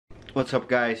What's up,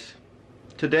 guys?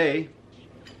 Today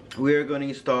we are going to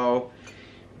install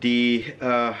the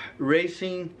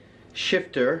racing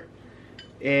shifter,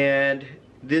 and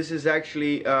this is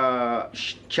actually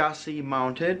chassis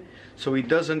mounted, so it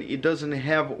doesn't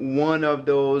have one of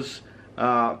those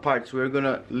parts. We're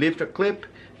gonna lift a clip,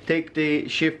 take the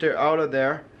shifter out of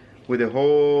there with the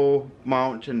whole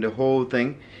mount and the whole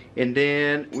thing, and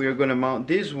then we're gonna mount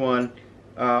this one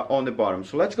on the bottom.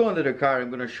 So let's go into the car. I'm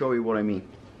gonna show you what I mean.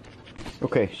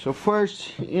 Okay, so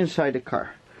first inside the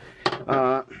car.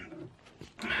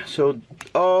 So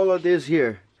all of this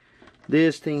here,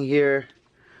 this thing here,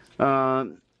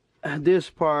 this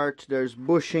part, there's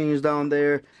bushings down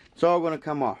there, it's all gonna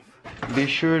come off. Be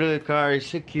sure that the car is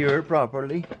secured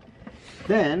properly.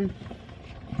 Then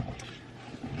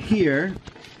here,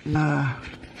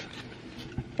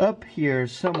 up here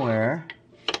somewhere,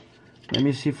 let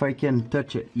me see if I can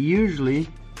touch it. Usually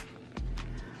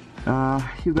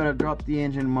you gotta drop the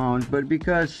engine mount, but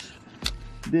because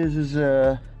this is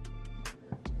a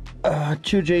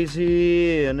 2JZ,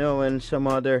 you know, and some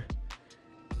other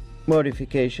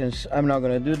modifications, I'm not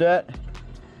gonna do that.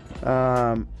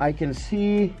 I can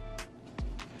see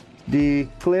the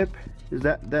clip is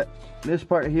that this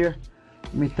part here.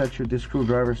 Let me touch with the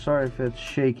screwdriver. Sorry if it's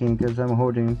shaking because I'm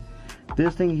holding.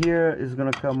 This thing here is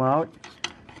gonna come out,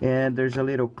 and there's a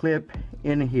little clip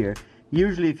in here.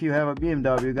 Usually if you have a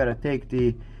BMW, you gotta take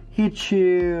the heat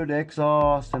shield,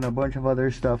 exhaust, and a bunch of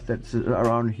other stuff that's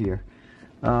around here.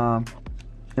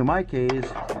 In my case,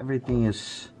 everything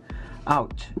is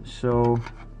out, so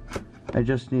I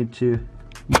just need to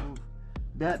move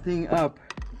that thing up,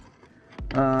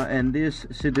 and this,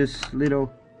 see this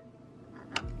little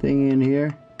thing in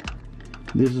here,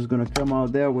 this is gonna come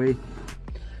out that way.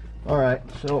 Alright,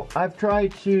 so I've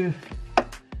tried to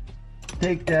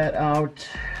take that out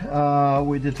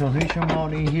with the transmission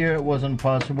mounting here. It wasn't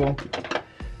possible,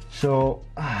 so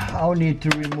I'll need to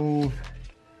remove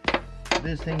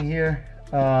this thing here.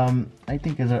 I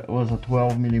think it was a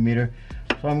 12 millimeter,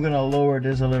 so I'm gonna lower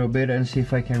this a little bit and see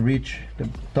if I can reach the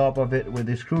top of it with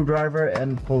the screwdriver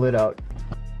and pull it out.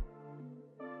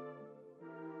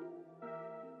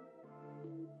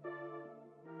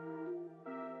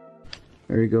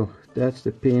 There you go. That's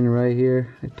the pin right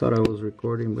here. I thought I was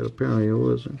recording, but apparently I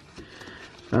wasn't.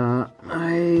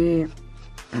 I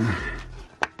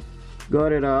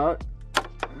got it out.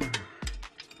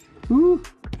 Woo.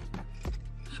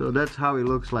 So that's how it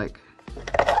looks like.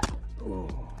 Oh.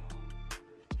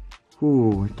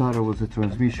 Ooh, I thought it was the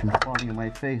transmission falling in my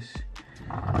face.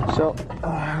 So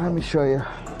let me show you.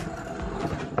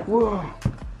 Whoa,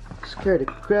 scared the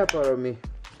crap out of me.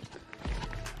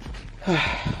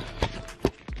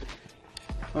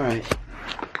 Alright,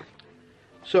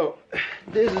 so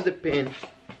this is the pin,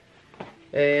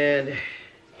 and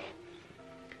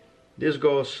this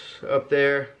goes up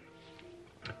there,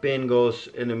 the pin goes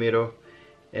in the middle,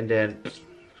 and then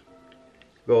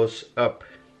goes up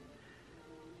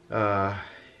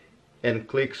and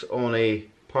clicks on a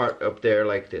part up there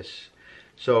like this.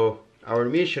 So our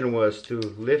mission was to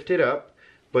lift it up,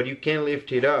 but you can't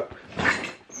lift it up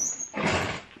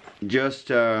just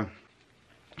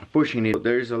pushing it.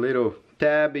 There's a little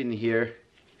tab in here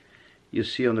you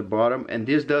see on the bottom, and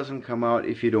this doesn't come out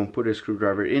if you don't put a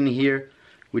screwdriver in here,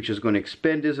 which is going to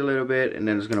expand this a little bit, and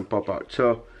then it's going to pop out.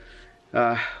 So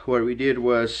what we did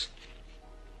was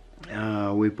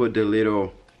we put the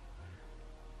little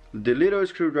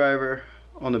screwdriver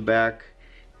on the back,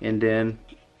 and then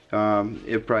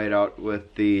it pried out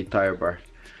with the tire bar.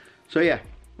 So yeah,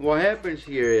 what happens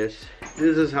here is,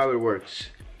 this is how it works.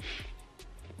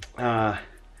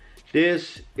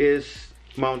 This is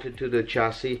mounted to the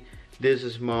chassis. This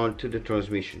is mounted to the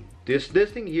transmission. This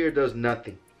thing here does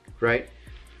nothing, right?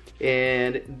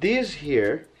 And this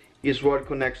here is what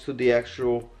connects to the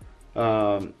actual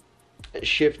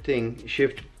shift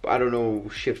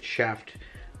shaft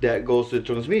that goes to the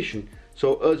transmission.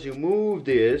 So as you move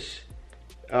this,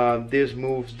 this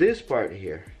moves this part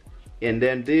here, and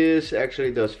then this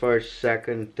actually does first,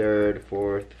 second, third,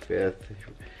 fourth, fifth,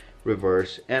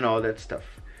 reverse, and all that stuff.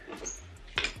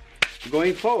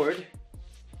 Going forward,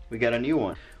 we got a new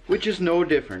one, which is no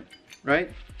different,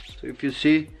 right? So if you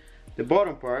see, the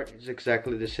bottom part is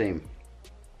exactly the same.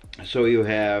 So you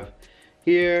have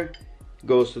here,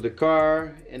 goes to the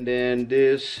car, and then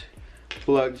this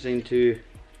plugs into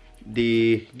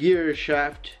the gear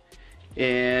shaft,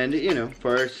 and you know,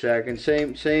 first, second,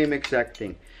 same exact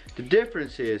thing. The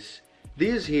difference is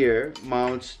this here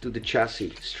mounts to the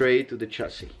chassis, straight to the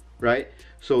chassis, right?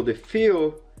 So the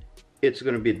feel, it's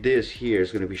gonna be this here,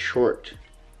 it's gonna be short.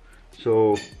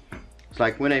 So it's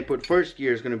like when I put first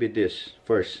gear, it's gonna be this,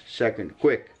 first, second,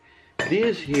 quick.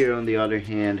 This here, on the other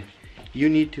hand, you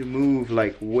need to move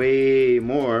like way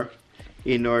more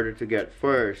in order to get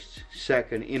first,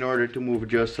 second, in order to move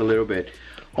just a little bit.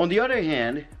 On the other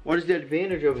hand, what is the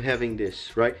advantage of having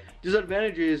this, right?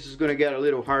 Disadvantage is it's gonna get a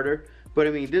little harder, but I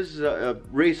mean, this is a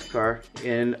race car,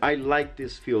 and I like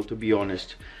this feel, to be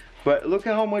honest. But look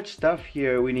at how much stuff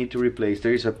here we need to replace.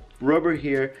 There's a rubber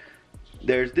here,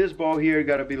 there's this ball here,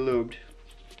 gotta be lubed.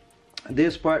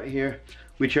 This part here,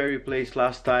 which I replaced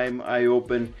last time I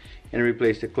opened and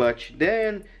replaced the clutch.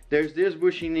 Then there's this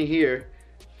bushing in here.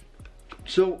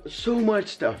 So much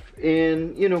stuff.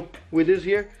 And you know, with this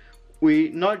here, we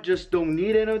not just don't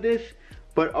need any of this,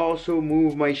 but also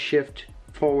move my shift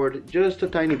forward just a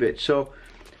tiny bit. So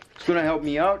it's gonna help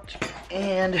me out.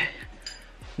 And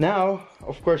now,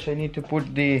 of course, I need to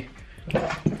put the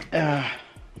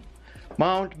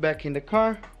mount back in the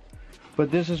car. But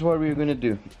this is what we're gonna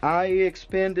do. I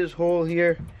expand this hole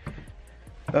here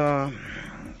a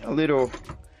little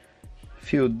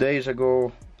few days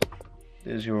ago.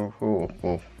 There's your hole.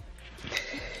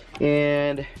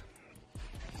 And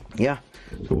yeah,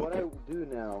 so what I will do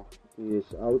now is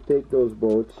I'll take those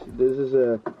bolts. This is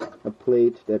a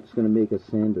plate that's gonna make a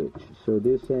sandwich. So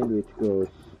this sandwich goes,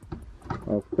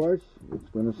 of course, it's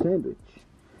gonna sandwich.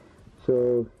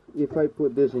 So if I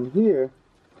put this in here,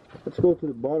 let's go to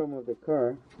the bottom of the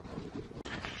car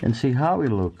and see how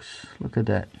it looks. Look at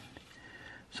that.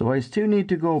 So I still need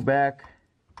to go back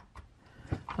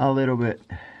a little bit.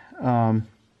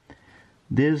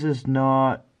 This is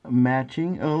not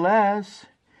matching, unless,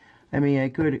 I mean,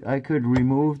 I could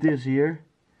remove this here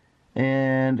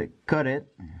and cut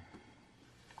it.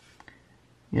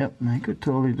 Yep, I could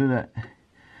totally do that.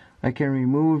 I can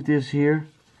remove this here,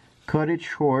 cut it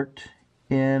short,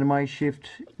 and my shift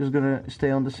is gonna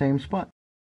stay on the same spot.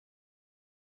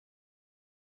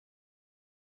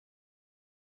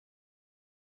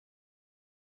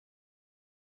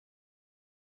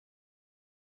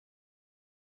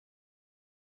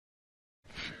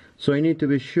 So I need to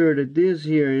be sure that this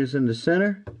here is in the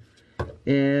center,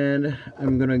 and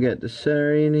I'm gonna get the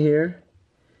center in here,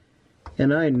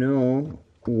 and I know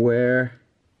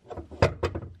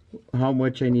how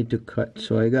much I need to cut.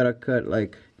 So I gotta cut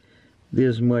like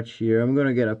this much here. I'm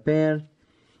gonna get a pan.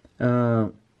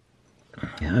 I'm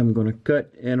gonna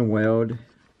cut and weld.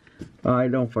 I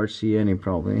don't foresee any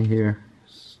problem here.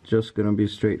 It's just gonna be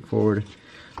straightforward.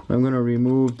 I'm gonna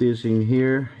remove this in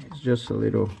here. It's just a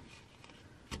little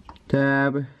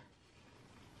tab.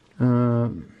 Yep,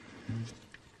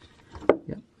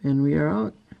 and we are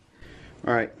out.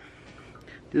 Alright,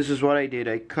 this is what I did.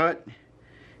 I cut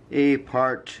a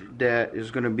part that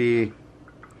is gonna be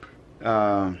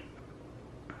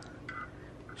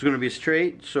it's gonna be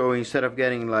straight, so instead of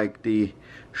getting like the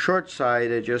short side,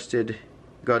 I just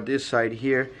got this side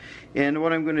here. And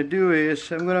what I'm gonna do is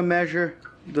I'm gonna measure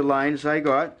the lines I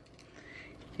got,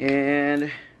 and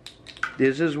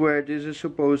this is where this is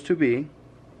supposed to be,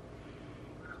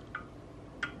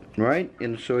 right?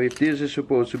 And so if this is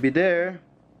supposed to be there,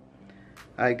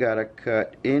 I gotta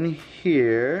cut in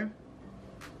here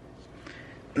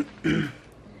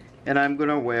and I'm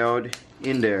gonna weld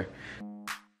in there.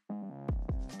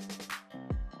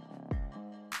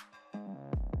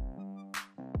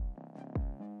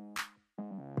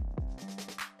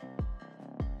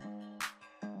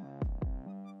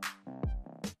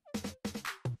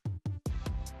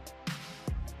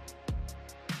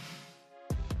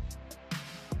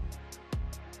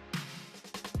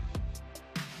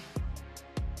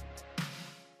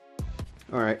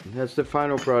 Alright, that's the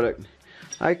final product.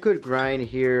 I could grind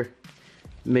here,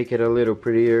 make it a little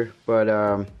prettier, but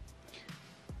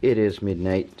it is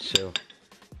midnight, so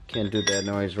can't do that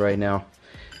noise right now.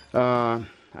 I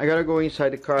gotta go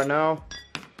inside the car now.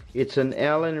 It's an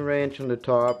Allen wrench on the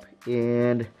top,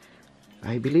 and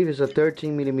I believe it's a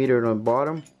 13mm on the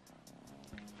bottom.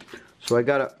 So I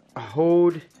gotta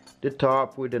hold the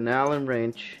top with an Allen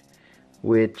wrench,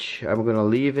 which I'm gonna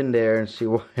leave in there and see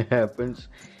what happens.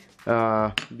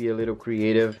 Be a little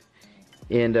creative,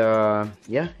 and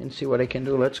yeah, and see what I can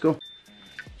do. Let's go.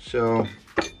 So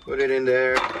put it in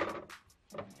there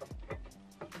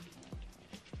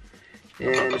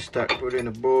and start putting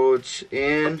the bolts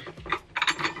in.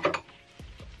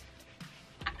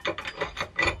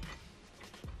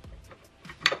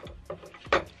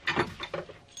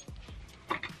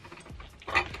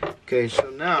 Okay, so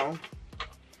now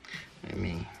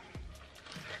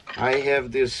I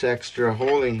have this extra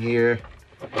hole in here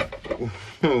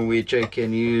which I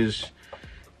can use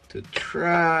to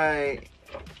try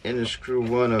and screw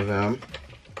one of them.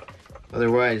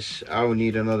 Otherwise, I'll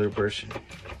need another person.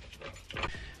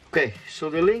 Okay, so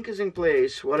the link is in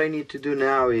place. What I need to do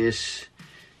now is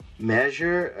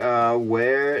measure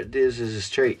where this is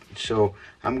straight. So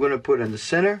I'm gonna put in the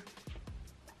center,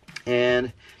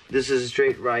 and this is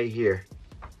straight right here.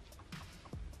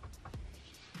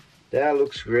 That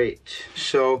looks great.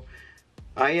 So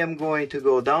I am going to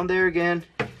go down there again.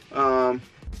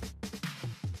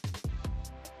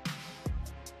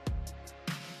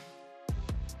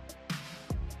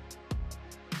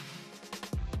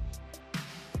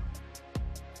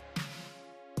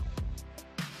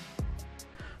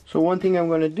 So one thing I'm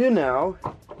going to do now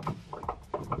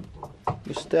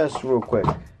is test real quick.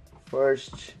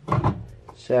 First,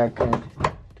 second,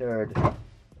 third,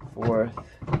 fourth,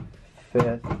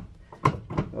 fifth.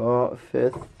 Oh,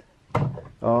 fifth.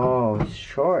 Oh, it's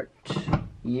short.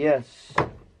 Yes.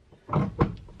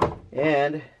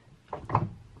 And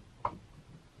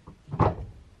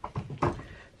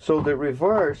so the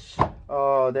reverse.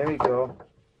 Oh, there you go.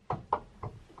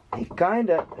 It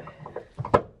kinda.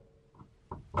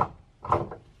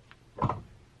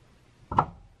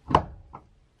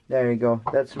 There you go.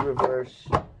 That's the reverse.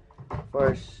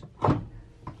 First.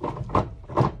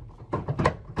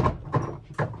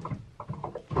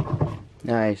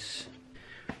 Nice.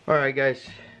 Alright guys,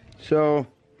 so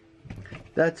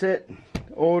that's it.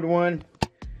 Old one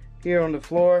here on the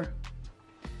floor.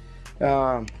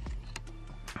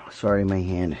 Sorry, my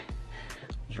hand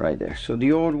is right there. So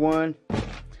the old one,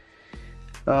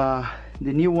 the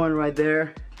new one right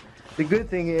there. The good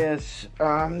thing is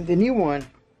the new one,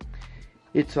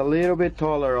 it's a little bit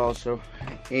taller also,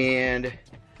 and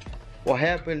what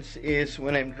happens is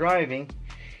when I'm driving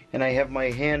and I have my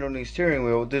hand on the steering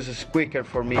wheel, this is quicker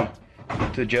for me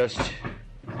to just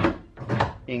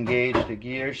engage the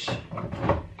gears.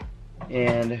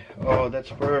 And oh, that's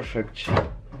perfect.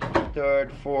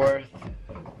 Third, fourth,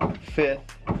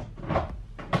 fifth,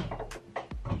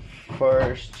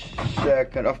 first,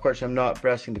 second. Of course I'm not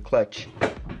pressing the clutch.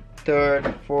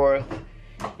 Third, fourth,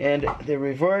 and the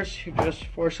reverse, you just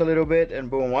force a little bit and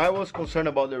boom. I was concerned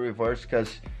about the reverse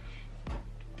because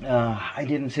I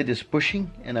didn't see this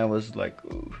pushing, and I was like,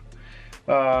 ooh.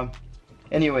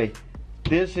 Anyway,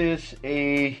 this is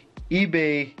a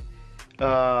eBay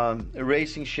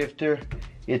racing shifter.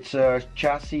 It's a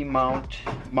chassis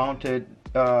mounted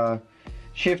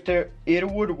shifter. It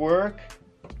would work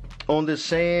on the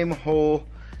same hole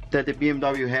that the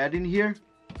BMW had in here,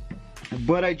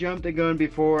 but I jumped the gun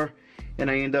before and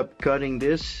I ended up cutting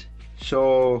this.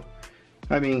 So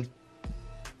I mean,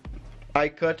 I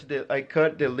cut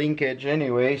the linkage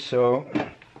anyway, so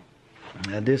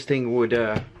this thing would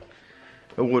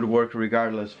work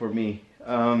regardless for me.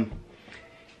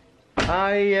 I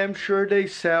am sure they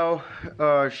sell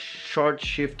short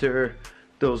shifter,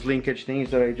 those linkage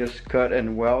things that I just cut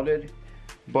and welded,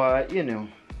 but you know,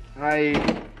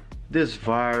 this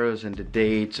virus and the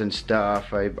dates and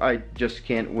stuff, I just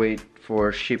can't wait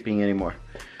for shipping anymore.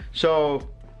 So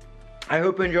I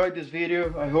hope you enjoyed this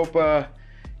video. I hope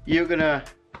you're gonna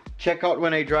check out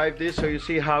when I drive this so you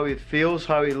see how it feels,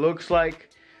 how it looks like.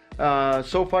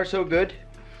 So far so good.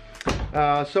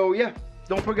 So yeah,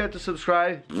 don't forget to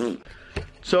subscribe.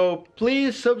 So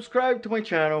please subscribe to my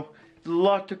channel. There's a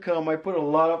lot to come. I put a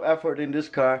lot of effort in this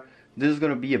car. This is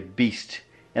gonna be a beast,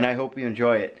 and I hope you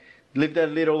enjoy it. Leave that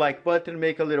little like button,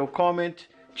 make a little comment.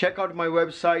 Check out my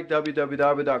website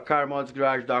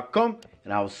www.carmodsgarage.com,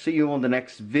 and I'll see you on the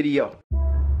next video.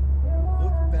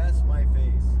 Look past my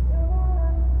face.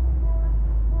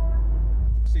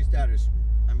 See status.